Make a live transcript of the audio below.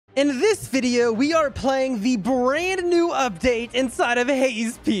In this video, we are playing the brand new update inside of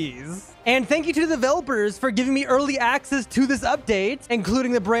Haze. And thank you to the developers for giving me early access to this update,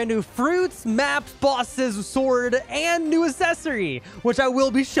 including the brand new fruits, maps, bosses, sword, and new accessory, which I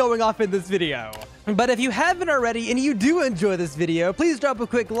will be showing off in this video. But if you haven't already and you do enjoy this video, please drop a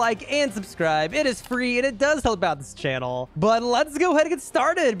quick like and subscribe. It is free and it does help out this channel. But let's go ahead and get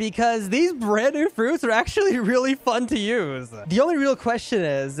started because these brand new fruits are actually really fun to use. The only real question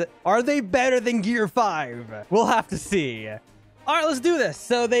is, are they better than Gear 5? We'll have to see. All right, let's do this.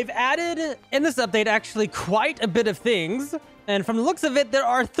 So they've added in this update actually quite a bit of things. And from the looks of it, there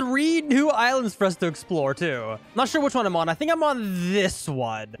are 3 new islands for us to explore, too. Not sure which one I'm on. I think I'm on this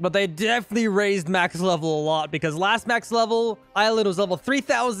one. But they definitely raised max level a lot because last max level island was level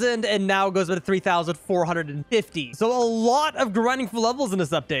 3,000 and now it goes up to 3,450. So a lot of grinding for levels in this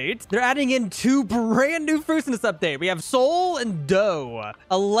update. They're adding in 2 brand new fruits in this update. We have Soul and Dough,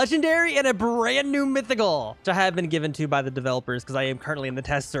 a legendary and a brand new mythical, which I have been given to by the developers because I am currently in the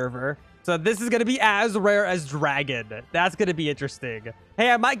test server. So this is going to be as rare as Dragon. That's going to be interesting. Hey,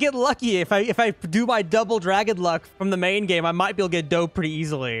 I might get lucky. If I do my double Dragon luck from the main game, I might be able to get Dough pretty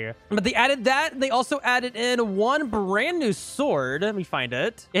easily. But they added that. And they also added in 1 brand new sword. Let me find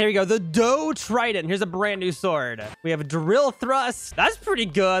it. Here we go. The Dough Trident. Here's a brand new sword. We have a Drill Thrust. That's pretty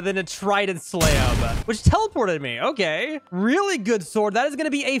good. Then a Trident Slam, which teleported me. Okay. Really good sword. That is going to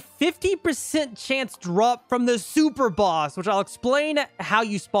be a 50% chance drop from the super boss, which I'll explain how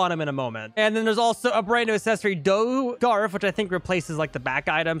you spawn him in a moment. And then there's also a brand new accessory, Dough Scarf, which I think replaces like the back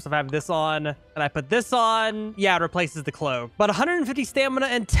item. So if I have this on and I put this on, yeah, it replaces the cloak. But 150 stamina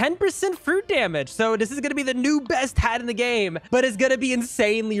and 10% fruit damage. So this is going to be the new best hat in the game, but it's going to be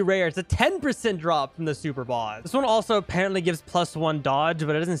insanely rare. It's a 10% drop from the super boss. This one also apparently gives +1 dodge,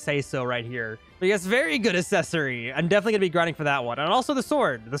 but it doesn't say so right here. But yes, very good accessory. I'm definitely going to be grinding for that one. And also the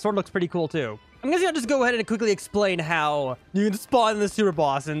sword. The sword looks pretty cool too. I'm going to just go ahead and quickly explain how you can spawn in the super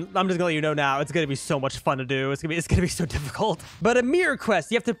boss. And I'm just going to let you know now, it's going to be so much fun to do. It's going to be so difficult. But a mirror quest,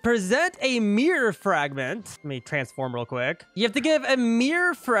 you have to present a mirror fragment. Let me transform real quick. You have to give a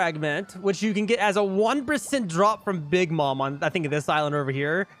mirror fragment, which you can get as a 1% drop from Big Mom on, I think, this island over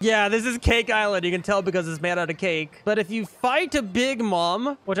here. Yeah, this is Cake Island. You can tell because it's made out of cake. But if you fight a Big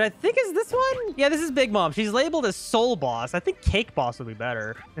Mom, which I think is this one. Yeah, this is Big Mom. She's labeled as Soul Boss. I think Cake Boss would be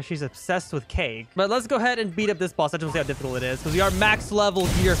better because she's obsessed with cake. But let's go ahead and beat up this boss. I just want to see how difficult it is because we are max level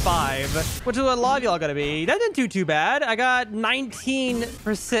Gear 5, which is what a lot of y'all gonna be. That didn't do too bad. I got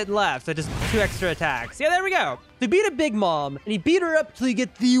 19% left, so just 2 extra attacks. Yeah, there we go. To beat a Big Mom, and you beat her up till you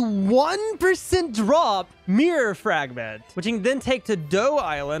get the 1% drop mirror fragment, which you can then take to Dough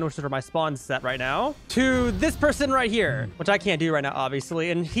Island, which is where my spawn set right now, to this person right here, which I can't do right now, obviously.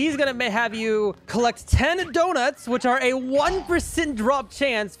 And he's gonna have you collect 10 donuts, which are a 1% drop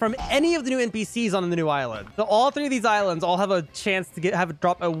chance from any of the new NPCs on the new island. So all 3 of these islands all have a chance to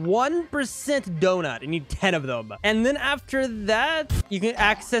drop a 1% donut. You need 10 of them. And then after that, you can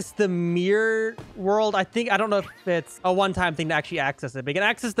access the mirror world. I don't know if it's a one-time thing to actually access it, but you can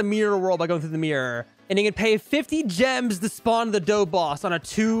access the mirror world by going through the mirror. And you can pay 50 gems to spawn the Dough boss on a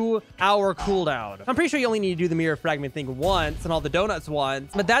 2-hour cooldown. I'm pretty sure you only need to do the mirror fragment thing once and all the donuts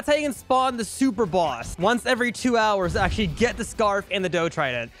once, but that's how you can spawn the super boss once every 2 hours to actually get the scarf and the Dough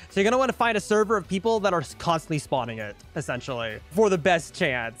Trident. So you're going to want to find a server of people that are constantly spawning it, essentially, for the best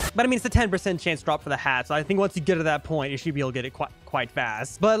chance. But I mean, it's a 10% chance drop for the hat. So I think once you get to that point, you should be able to get it quite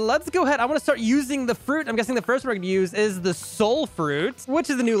fast. But let's go ahead. I want to start using the fruit. I'm guessing the first we're going to use is the Soul Fruit, which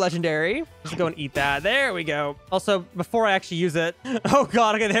is the new legendary. Let's go and eat that. There we go. Also, before I actually use it, oh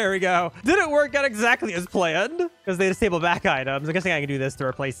god, okay, there we go. Didn't work out exactly as planned because they disable back items. I'm guessing I can do this to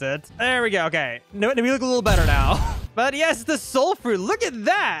replace it. There we go. Okay, no, we look a little better now. But yes, the Soul Fruit. Look at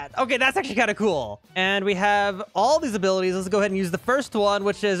that. Okay, that's actually kind of cool. And we have all these abilities. Let's go ahead and use the first one,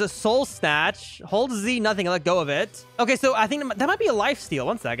 which is a Soul Snatch. Hold Z, nothing, and let go of it. Okay, so I think that might be a life steal.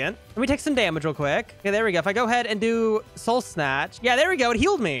 One second. Let me take some damage real quick. Okay, there we go. If I go ahead and do Soul Snatch, yeah, there we go. It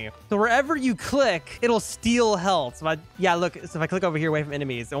healed me. So wherever you click, it'll steal health. So yeah, look, so if I click over here away from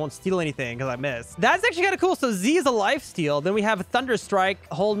enemies, it won't steal anything because I missed. That's actually kind of cool. So Z is a life steal. Then we have a Thunder Strike.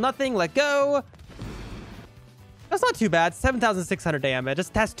 Hold nothing, let go. That's not too bad. 7,600 damage.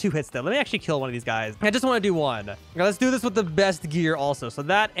 Just has 2 hits though. Let me actually kill one of these guys. I just want to do one. Okay, let's do this with the best gear also. So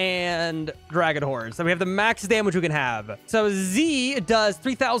that and Dragon Horse. So we have the max damage we can have. So Z does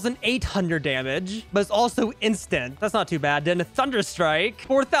 3,800 damage, but it's also instant. That's not too bad. Then a Thunder Strike,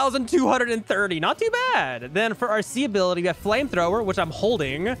 4,230. Not too bad. Then for our C ability, we have Flamethrower, which I'm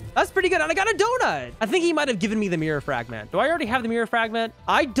holding. That's pretty good. And I got a donut. I think he might have given me the mirror fragment. Do I already have the mirror fragment?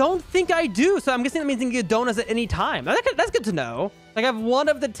 I don't think I do. So I'm guessing that means I can get donuts at any time. That's good to know. Like, I have one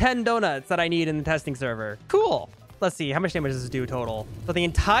of the 10 donuts that I need in the testing server. Cool. Let's see. How much damage does this do total? So the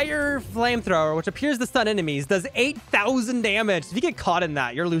entire flamethrower, which appears to stun enemies, does 8,000 damage. If you get caught in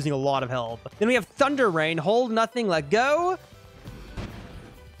that, you're losing a lot of health. Then we have Thunder Rain. Hold nothing, let go.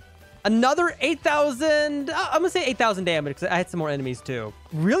 Another 8,000. I'm going to say 8,000 damage because I had some more enemies too.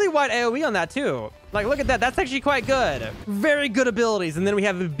 Really wide AoE on that too. Like, look at that. That's actually quite good. Very good abilities. And then we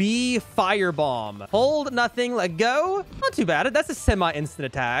have a B Firebomb. Hold nothing, let go. Not too bad. That's a semi-instant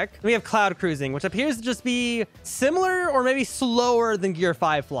attack. Then we have Cloud Cruising, which appears to just be similar or maybe slower than Gear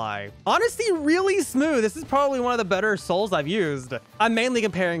 5 Fly. Honestly, really smooth. This is probably one of the better souls I've used. I'm mainly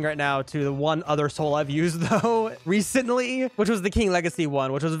comparing right now to the one other soul I've used, though, recently, which was the King Legacy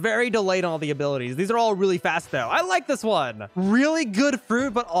one, which was very delayed on all the abilities. These are all really fast, though. I like this one. Really good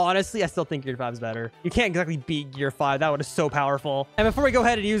fruit, but honestly, I still think Gear 5 is better. You can't exactly beat Gear 5. That one is so powerful. And before we go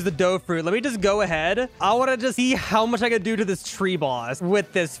ahead and use the dough fruit, let me just go ahead. I want to just see how much I could do to this tree boss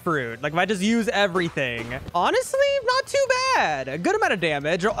with this fruit. Like, if I just use everything. Honestly, not too bad. A good amount of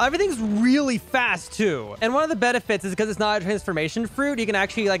damage. Everything's really fast, too. And one of the benefits is because it's not a transformation fruit, you can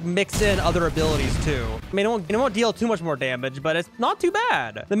actually, like, mix in other abilities, too. I mean, it won't deal too much more damage, but it's not too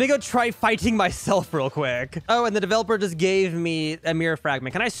bad. Let me go try fighting myself real quick. Oh, and the developer just gave me a mirror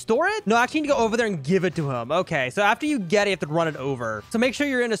fragment. Can I store it? No, I actually need to go over there and give it to him. Okay, so after you get it, you have to run it over. So make sure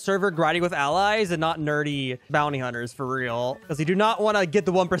you're in a server grinding with allies and not nerdy bounty hunters for real. Because you do not want to get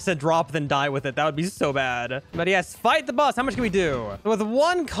the 1% drop then die with it. That would be so bad. But yes, fight the boss. How much can we do? With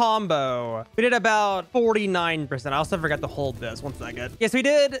one combo, we did about 49%. I also forgot to hold this. 1 second. Yes, we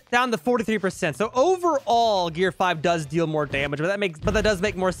did down to 43%. So overall, Gear 5 does deal more damage, but that does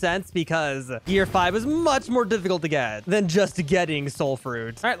make more sense because Gear 5 is much more difficult to get than just getting soul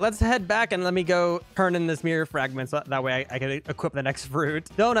fruit. All right, let's head back and let me go turn in this mirror fragment so that way I can equip the next fruit.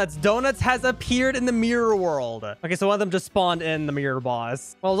 Donuts has appeared in the mirror world. Okay, so one of them just spawned in the mirror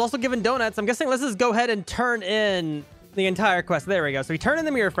boss. Well, I was also given donuts. I'm guessing let's just go ahead and turn in the entire quest. There we go. So we turn in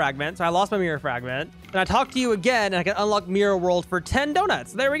the mirror fragment. So I lost my mirror fragment. And I talk to you again and I can unlock mirror world for 10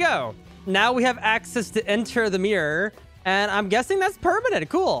 donuts. There we go. Now we have access to enter the mirror. And I'm guessing that's permanent.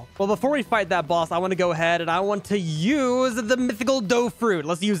 Cool. Well, before we fight that boss, I want to go ahead and I want to use the mythical dough fruit.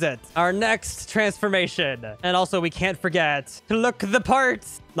 Let's use it. Our next transformation. And also, we can't forget to look the part.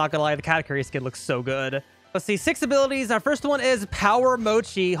 Not gonna lie, the category skin looks so good. Let's see, 6 abilities. Our first one is Power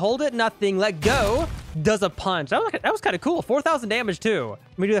Mochi. Hold it, nothing, let go. Does a punch. That was kind of cool. 4,000 damage, too.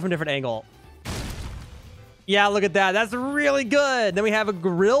 Let me do that from a different angle. Yeah, look at that. That's really good. Then we have a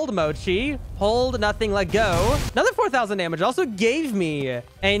grilled mochi. Hold, nothing, let go. Another 4,000 damage. It also gave me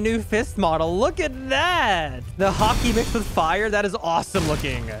a new fist model. Look at that. The hockey mixed with fire. That is awesome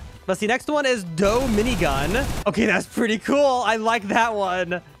looking. Let's see. Next one is dough minigun. Okay, that's pretty cool. I like that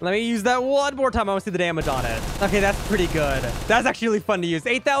one. Let me use that one more time. I want to see the damage on it. Okay, that's pretty good. That's actually really fun to use.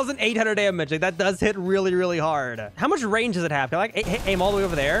 8,800 damage. Like, that does hit really, really hard. How much range does it have? Can I like aim all the way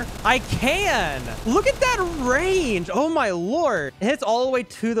over there? I can. Look at that range. Oh my lord. It hits all the way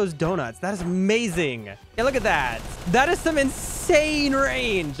to those donuts. That is amazing. Yeah, look at that. That is some insane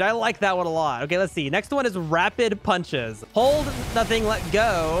range. I like that one a lot. Okay, let's see. Next one is rapid punches. Hold, nothing, let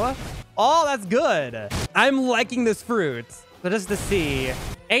go. Oh, that's good. I'm liking this fruit. So just to see,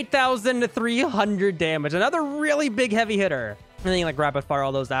 8,300 damage. Another really big heavy hitter. And then you like rapid fire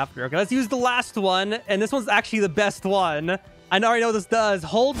all those after. Okay, let's use the last one. And this one's actually the best one. I already know what this does.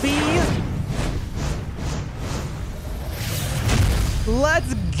 Hold B.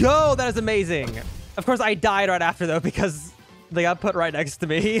 Let's go. That is amazing. Of course, I died right after, though, because they got put right next to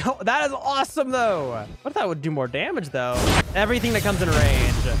me. That is awesome, though. What if that would do more damage, though? Everything that comes in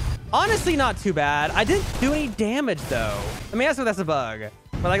range. Honestly, not too bad. I didn't do any damage, though. I mean, that's a bug.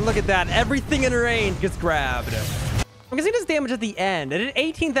 But, like, look at that. Everything in range gets grabbed. I'm guessing this damage at the end. It did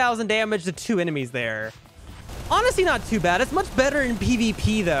 18,000 damage to 2 enemies there. Honestly, not too bad. It's much better in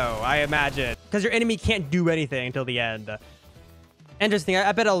PvP, though, I imagine. Because your enemy can't do anything until the end. Interesting.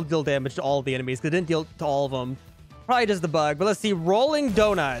 I bet I'll deal damage to all of the enemies because it didn't deal to all of them. Probably just the bug. But let's see. Rolling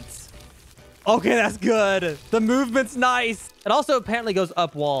donuts. Okay, that's good. The movement's nice. It also apparently goes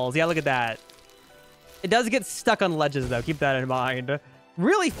up walls. Yeah, look at that. It does get stuck on ledges, though. Keep that in mind.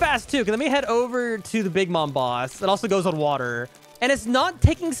 Really fast, too. Let me head over to the Big Mom boss. It also goes on water. And it's not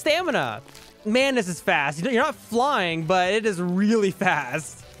taking stamina. Man, this is fast. You're not flying, but it is really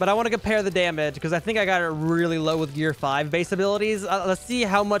fast. But I want to compare the damage because I think I got it really low with Gear 5 base abilities. Let's see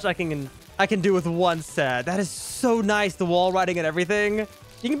how much I can do with one set. That is so nice, the wall riding and everything.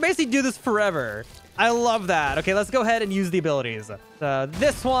 You can basically do this forever. I love that. Okay, let's go ahead and use the abilities. So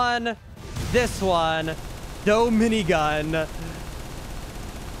this one, dough minigun.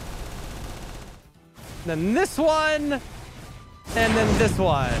 Then this one, And then this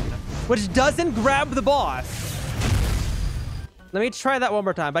one, which doesn't grab the boss. Let me try that one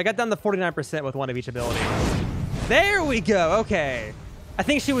more time. I got down to 49% with one of each ability. There we go. Okay. I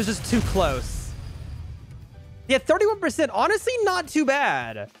think she was just too close. Yeah, 31%. Honestly, not too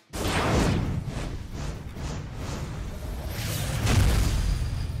bad.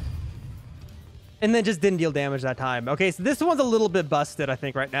 And then just didn't deal damage that time. Okay, so this one's a little bit busted, I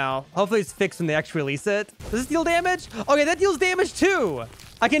think, right now. Hopefully it's fixed when they actually release it. Does this deal damage? Okay, that deals damage too.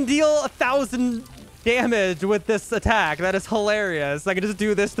 I can deal 1,000 damage with this attack. That is hilarious. I can just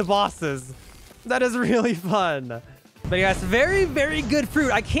do this to bosses. That is really fun. But yes, very, very good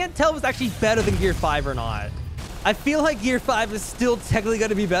fruit. I can't tell if it's actually better than Gear 5 or not. I feel like Gear 5 is still technically going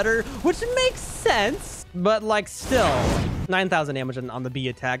to be better, which makes sense. But like still, 9,000 damage on the B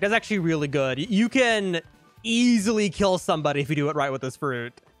attack. That's actually really good. You can easily kill somebody if you do it right with this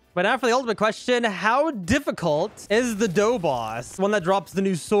fruit. But now for the ultimate question, how difficult is the dough boss? One that drops the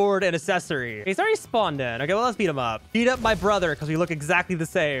new sword and accessory. He's already spawned in. Okay, well, let's beat him up. Beat up my brother because we look exactly the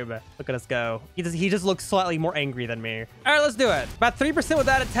same. Look at us go. He just looks slightly more angry than me. All right, let's do it. About 3% with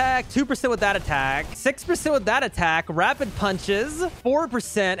that attack, 2% with that attack, 6% with that attack, rapid punches,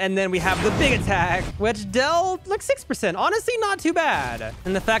 4%, and then we have the big attack, which dealt like 6%. Honestly, not too bad.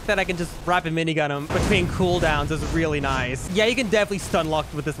 And the fact that I can just rapid minigun him between cooldowns is really nice. Yeah, you can definitely stun lock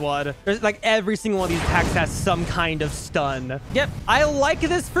with this one. There's like every single one of these attacks has some kind of stun. Yep, I like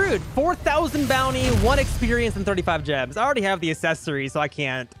this fruit. 4,000 bounty, 1 experience, and 35 gems. I already have the accessory, so I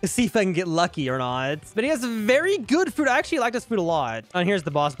can't see if I can get lucky or not. But he has very good fruit. I actually like this fruit a lot. And here's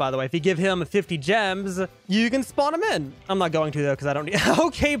the boss, by the way. If you give him 50 gems, you can spawn him in. I'm not going to, though, because I don't need...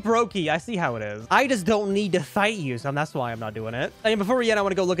 Okay, Brokey, I see how it is. I just don't need to fight you, so that's why I'm not doing it. And before we end, I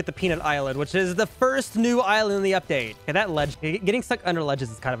want to go look at the Peanut Island, which is the first new island in the update. Okay, that ledge... Getting stuck under ledges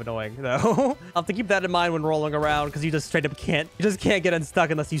is kind of annoying, though. I'll have to keep that in mind when rolling around, because you just straight up can't... You just can't get unstuck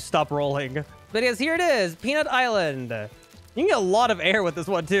unless you stop rolling. But yes, here it is. Peanut Island. You can get a lot of air with this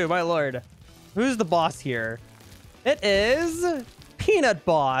one, too. My lord. Who's the boss here? It is... Peanut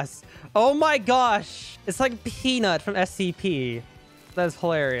Boss. Oh my gosh. It's like Peanut from SCP. That is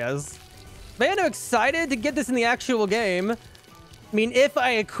hilarious. Man, I'm excited to get this in the actual game. I mean, if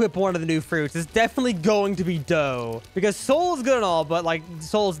I equip one of the new fruits, it's definitely going to be dough. Because soul is good and all, but like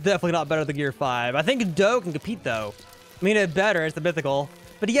soul's definitely not better than Gear 5. I think dough can compete though. I mean, it's better. It's the mythical.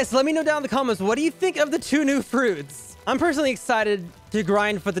 But yes, let me know down in the comments, what do you think of the 2 new fruits? I'm personally excited to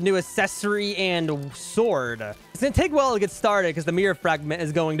grind for the new accessory and sword. It's going to take a while to get started because the mirror fragment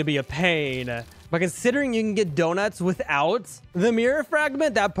is going to be a pain. But considering you can get donuts without the mirror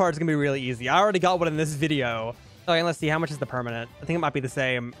fragment, that part's going to be really easy. I already got one in this video. Okay, let's see. How much is the permanent? I think it might be the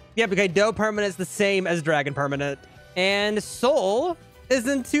same. Yeah, okay, dough permanent is the same as dragon permanent. And soul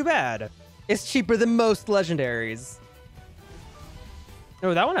isn't too bad. It's cheaper than most legendaries.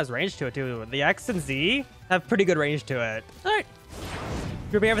 Oh, that one has range to it, too. The X and Z have pretty good range to it. All right.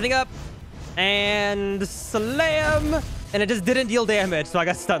 Grouping everything up. And slam. And it just didn't deal damage, so I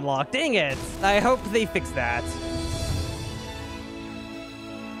got stun locked. Dang it. I hope they fix that.